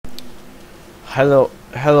Hello,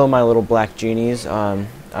 my little black genies.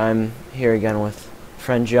 I'm here again with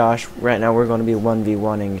friend Josh. Right now, we're going to be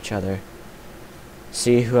 1v1ing each other.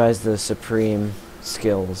 See who has the supreme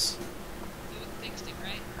skills. You fixed it,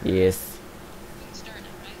 right? Yes. We can start it,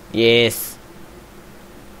 right? Yes.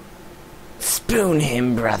 Spoon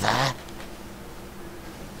him, brother.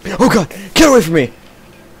 Oh God! Get away from me!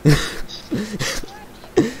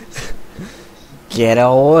 Get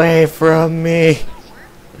away from me!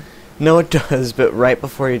 No, it does, but right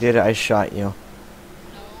before you did it, I shot you. No, on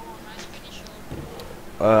my screen it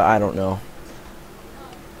showed I don't know.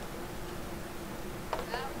 that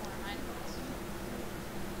or mine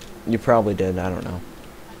was. You probably did, I don't know.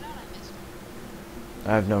 I thought I missed it.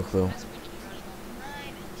 I have no clue. My screen it showed it right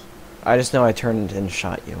into. I just know I turned and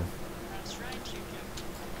shot you. That's right, you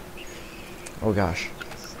jumped. Oh gosh.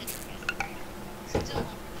 Still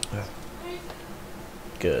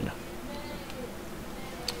Good.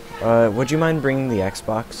 Would you mind bringing the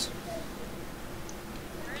Xbox?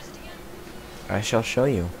 where is it again? I shall show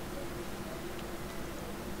you.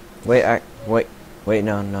 Wait, wait,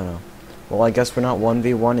 no. Well, I guess we're not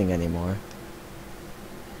 1v1ing anymore.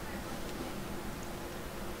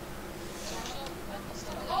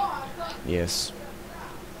 Yes.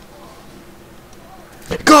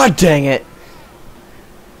 God dang it!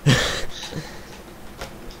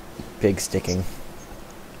 Big sticking. Is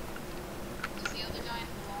the other guy in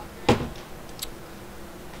the locker?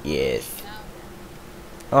 Yes. No.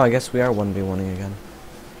 Oh, I guess we are 1v1ing again.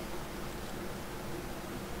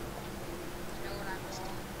 You know what I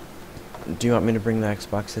missed? Do you want me to bring the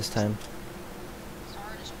Xbox this time?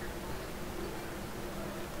 Sorry to screw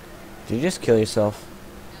Did you just kill yourself? you.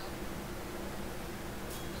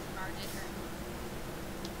 No. The car did hurt.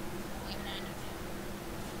 Even I know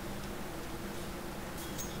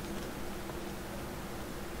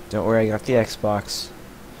Don't worry, I got the Xbox.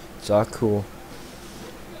 It's all cool.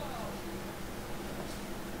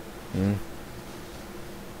 Hmm.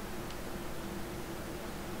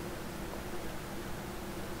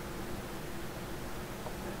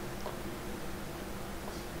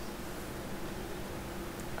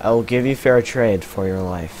 I will give you fair trade for your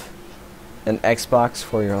life. An Xbox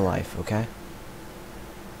for your life, okay?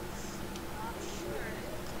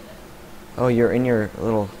 Oh, you're in your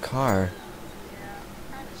little car. Yeah,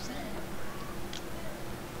 kind of sad.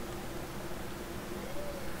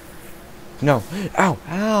 No. Ow!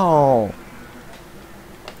 Ow!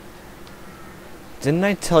 Didn't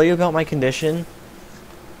I tell you about my condition?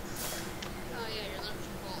 Oh yeah, you're allergic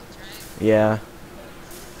to bullets, right? Yeah.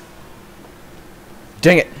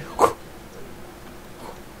 Dang it!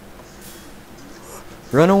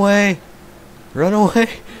 Run away! Run away!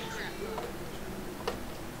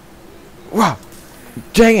 Wow!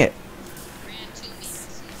 Dang it! Ran to me, I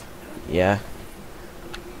see. Yeah.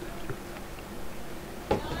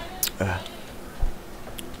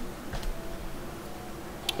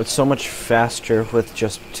 It's so much faster with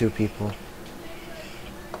just two people.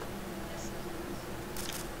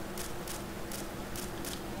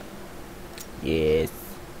 Yes.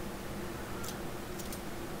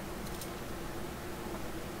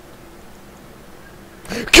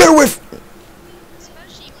 Get away!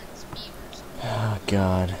 Especially when it's beavers. Oh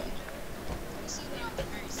God. This is not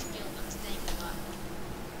very skilled at staying alive.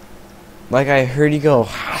 Like I heard you go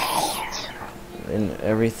and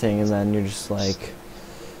everything, and then you're just like,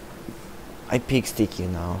 I peek stick you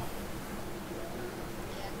now.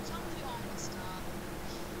 Yeah, tell me if you want me to stop.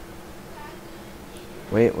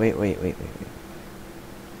 Wait.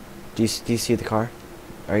 Do you see the car?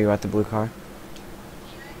 Are you at the blue car?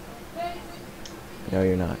 No,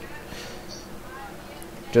 you're not.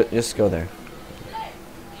 Just go there.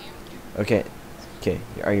 Okay.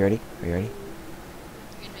 Are you ready? Are you ready? You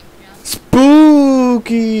gonna make me jump?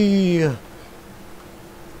 Spooky. Oh,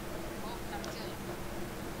 I'm killing you.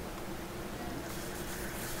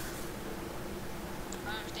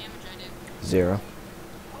 How much damage I do? 0.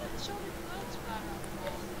 Oh, it's showing blood spot on the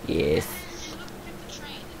wall. Yes. Hey, look at the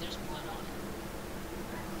train, and there's blood on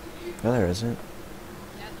it. No, there isn't.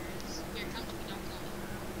 Yeah, there is. Here, come to me, don't kill me.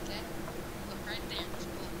 Okay? Look right there, there's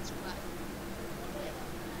blood, it's black.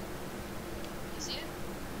 You see it?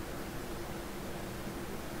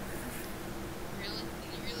 Really?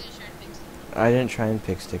 Did you really just try to fix it? I didn't try and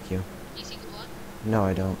pick stick you. Do you see the blood? No,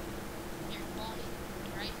 I don't. Here, follow me.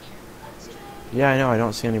 Right here. That's it. Yeah, I know. I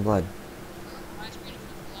don't see any blood. My screen is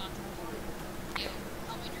blocked. Yo,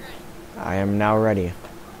 tell me when you're ready. I am now ready.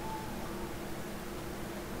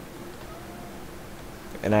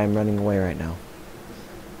 And I am running away right now.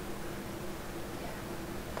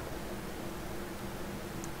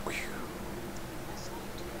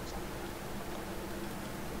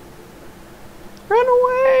 Run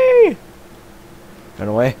away! Run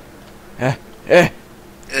away. Eh, eh,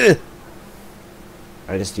 eh.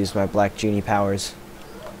 I just used my black genie powers.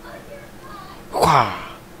 Wah!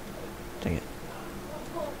 Dang it.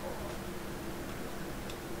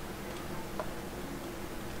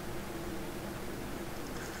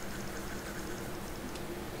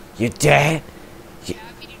 You dare? You,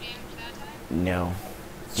 no.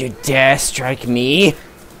 You dare strike me?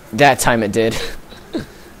 That time it did.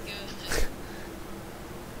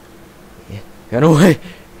 Yeah. Run away.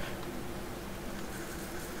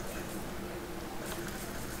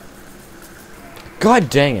 God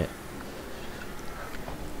dang it.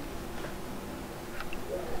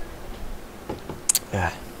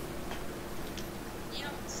 Ah. You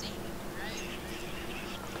don't see me, right?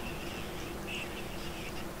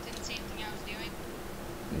 Didn't see anything I was doing.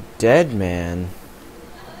 Dead man.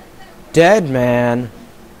 Dead man.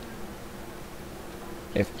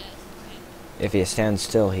 If he stands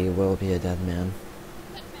still, he will be a dead man.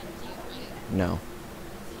 That meant you, right? No.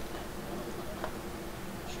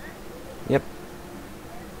 Sure. Yep.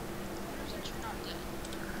 Since you're not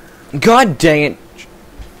dead. God dang it.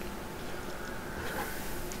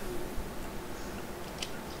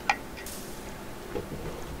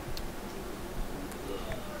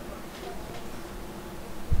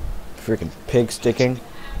 Freaking pig sticking.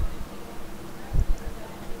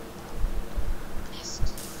 Missed.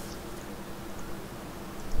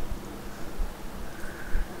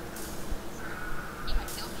 You might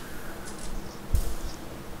kill me.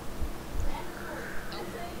 Nope.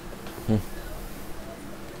 Hmm.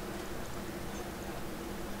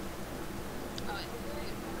 Oh, wait.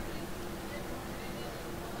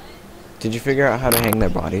 Did you figure out how to hang their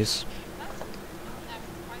bodies?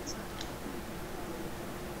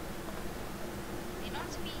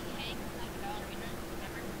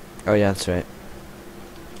 Oh yeah, that's right.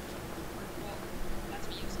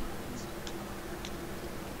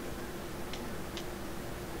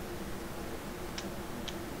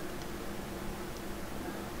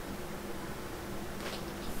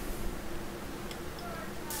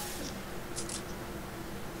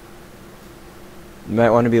 You might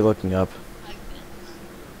want to be looking up.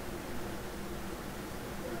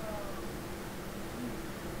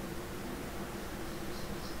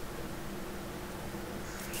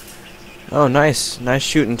 Oh, nice. Nice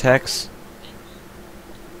shooting, Tex.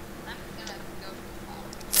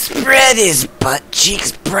 Spread his butt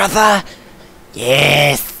cheeks, brother.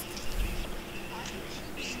 Yes.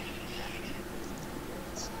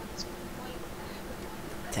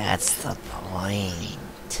 That's the point.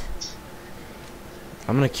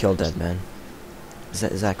 I'm gonna kill dead man.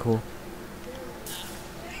 Is that cool?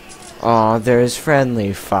 Aw, there's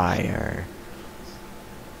friendly fire.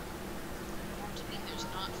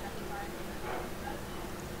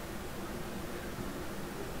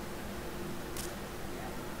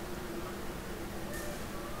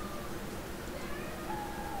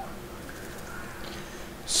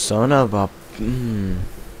 Son of a...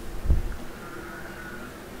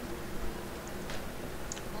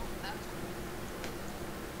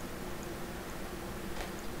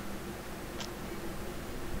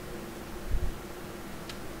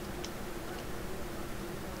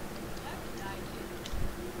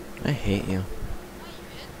 I hate you.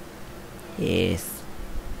 Yes.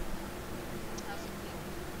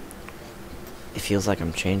 It feels like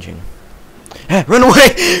I'm changing. Hey, run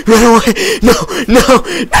away! Run away! No! No!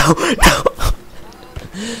 No! No!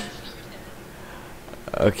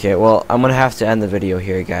 Okay, well, I'm gonna have to end the video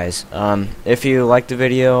here, guys. If you liked the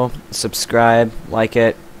video, subscribe, like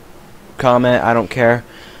it, comment, I don't care.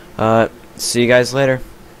 See you guys later.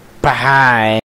 Bye!